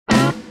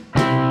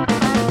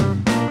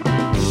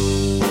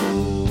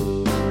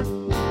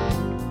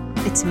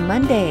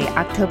Monday,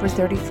 October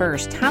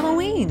 31st,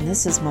 Halloween.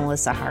 This is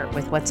Melissa Hart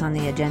with what's on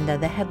the agenda,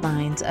 the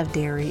headlines of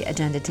Dairy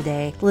Agenda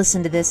today.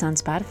 Listen to this on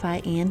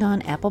Spotify and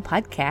on Apple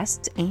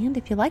Podcasts, and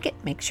if you like it,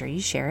 make sure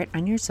you share it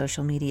on your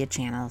social media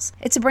channels.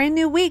 It's a brand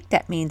new week.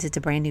 That means it's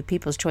a brand new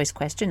People's Choice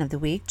question of the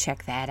week.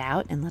 Check that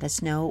out and let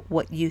us know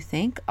what you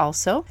think.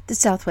 Also, the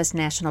Southwest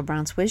National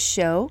Brown Swiss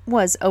Show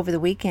was over the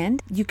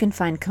weekend. You can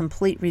find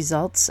complete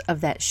results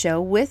of that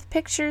show with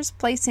pictures,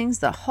 placings,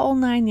 the whole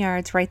 9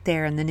 yards right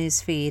there in the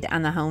news feed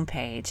on the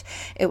homepage.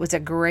 It was a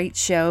great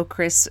show.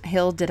 Chris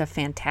Hill did a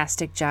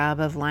fantastic job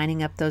of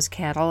lining up those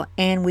cattle,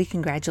 and we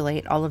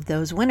congratulate all of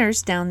those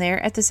winners down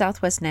there at the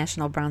Southwest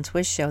National Brown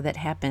Swiss Show that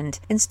happened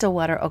in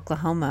Stillwater,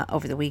 Oklahoma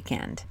over the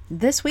weekend.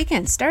 This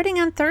weekend, starting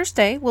on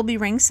Thursday, we'll be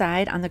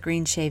ringside on the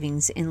Green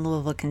Shavings in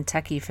Louisville,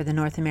 Kentucky for the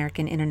North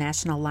American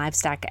International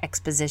Livestock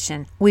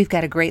Exposition. We've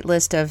got a great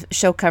list of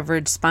show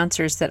coverage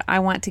sponsors that I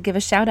want to give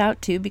a shout out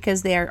to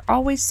because they are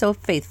always so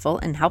faithful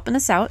in helping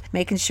us out,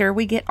 making sure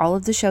we get all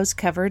of the shows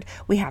covered.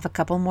 We have a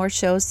couple more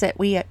shows that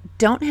we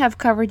don't have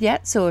covered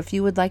yet, so if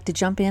you would like to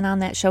jump in on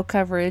that show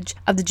coverage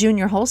of the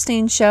Junior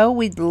Holstein show,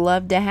 we'd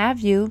love to have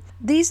you.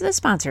 These are the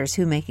sponsors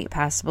who make it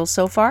possible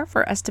so far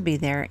for us to be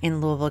there in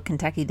Louisville,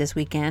 Kentucky this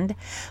weekend.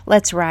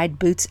 Let's Ride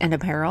Boots and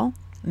Apparel,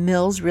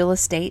 Mills Real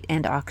Estate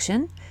and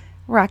Auction,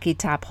 Rocky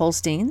Top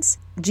Holsteins,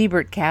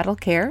 Gebert Cattle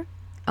Care,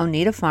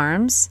 Oneida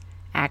Farms,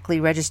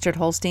 Ackley Registered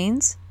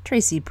Holsteins,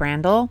 Tracy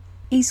Brandel,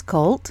 East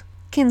Colt,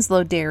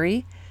 Kinslow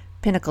Dairy,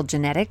 Pinnacle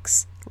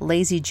Genetics,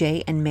 Lazy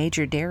J and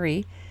Major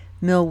Dairy,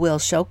 Millville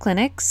Show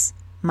Clinics,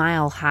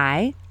 Mile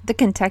High, the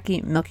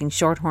Kentucky Milking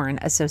Shorthorn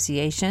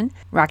Association,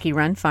 Rocky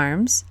Run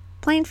Farms,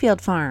 Plainfield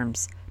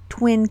Farms,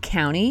 Twin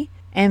County,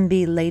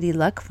 MB Lady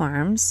Luck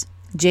Farms,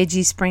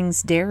 JG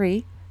Springs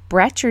Dairy,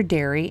 Bratcher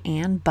Dairy,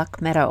 and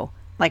Buck Meadow.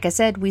 Like I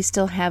said, we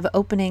still have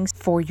openings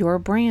for your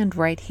brand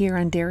right here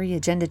on Dairy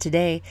Agenda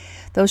today.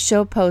 Those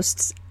show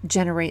posts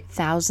generate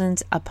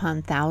thousands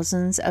upon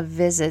thousands of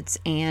visits,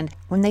 and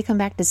when they come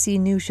back to see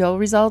new show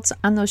results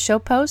on those show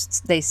posts,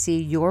 they see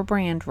your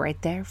brand right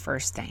there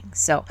first thing.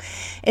 So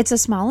it's a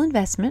small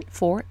investment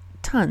for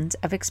tons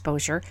of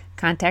exposure.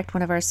 Contact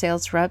one of our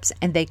sales reps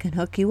and they can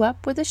hook you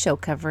up with a show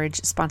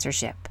coverage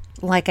sponsorship.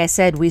 Like I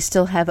said, we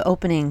still have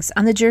openings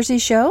on the Jersey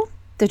Show,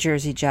 the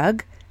Jersey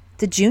Jug,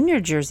 the Junior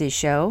Jersey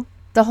Show,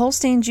 the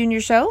Holstein Junior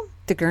Show,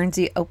 the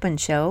Guernsey Open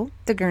Show,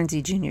 the Guernsey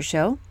Junior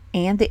Show,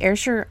 and the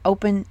Ayrshire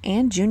Open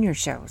and Junior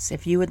Shows.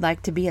 If you would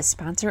like to be a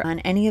sponsor on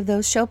any of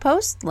those show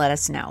posts, let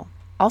us know.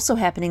 Also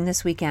happening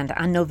this weekend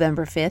on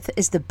November 5th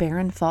is the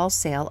Barron Fall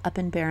Sale up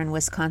in Barron,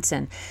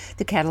 Wisconsin.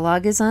 The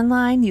catalog is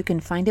online. You can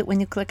find it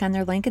when you click on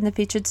their link in the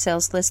featured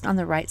sales list on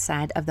the right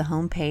side of the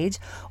home page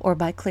or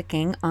by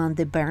clicking on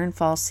the Barron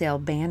Fall Sale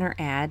banner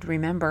ad.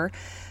 Remember,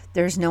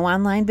 there's no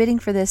online bidding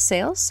for this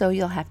sale, so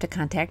you'll have to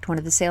contact one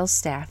of the sales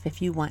staff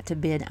if you want to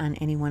bid on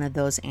any one of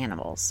those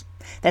animals.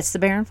 That's the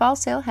Barron Fall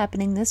Sale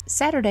happening this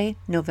Saturday,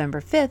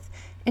 November 5th,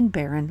 in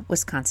Barron,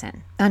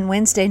 Wisconsin. On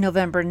Wednesday,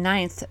 November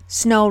 9th,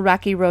 Snow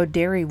Rocky Road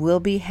Dairy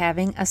will be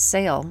having a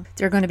sale.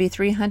 There are going to be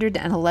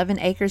 311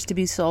 acres to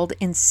be sold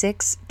in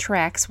 6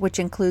 tracts, which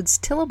includes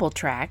tillable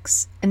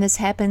tracts, and this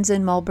happens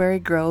in Mulberry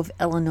Grove,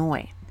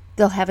 Illinois.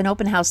 They'll have an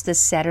open house this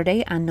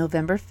Saturday on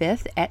November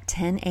 5th at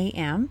 10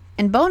 a.m.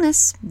 And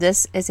bonus,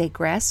 this is a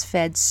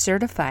grass-fed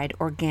certified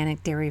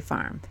organic dairy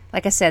farm.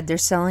 Like I said, they're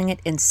selling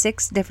it in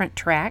 6 different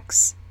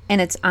tracts,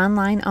 and it's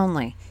online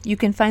only. You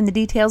can find the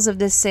details of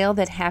this sale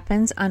that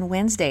happens on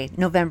Wednesday,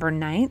 November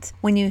 9th,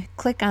 when you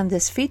click on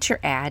this feature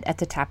ad at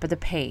the top of the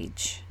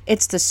page.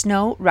 It's the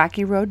Snow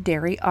Rocky Road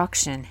Dairy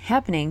Auction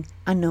happening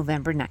on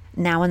November 9th.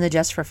 Now in the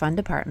Just for Fun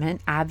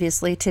department,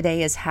 obviously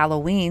today is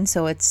Halloween,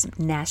 so it's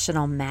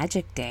National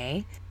Magic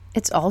Day.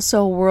 It's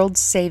also World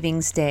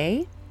Savings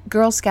Day,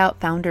 Girl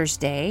Scout Founders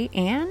Day,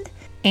 and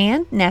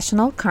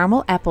National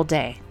Caramel Apple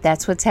Day.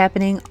 That's what's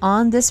happening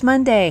on this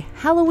Monday,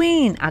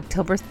 Halloween,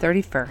 October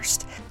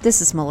 31st.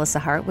 This is Melissa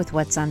Hart with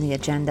what's on the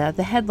agenda,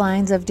 the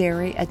headlines of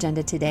Dairy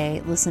Agenda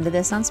today. Listen to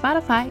this on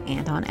Spotify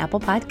and on Apple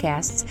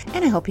Podcasts,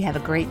 and I hope you have a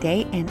great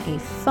day and a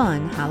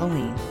fun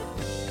Halloween.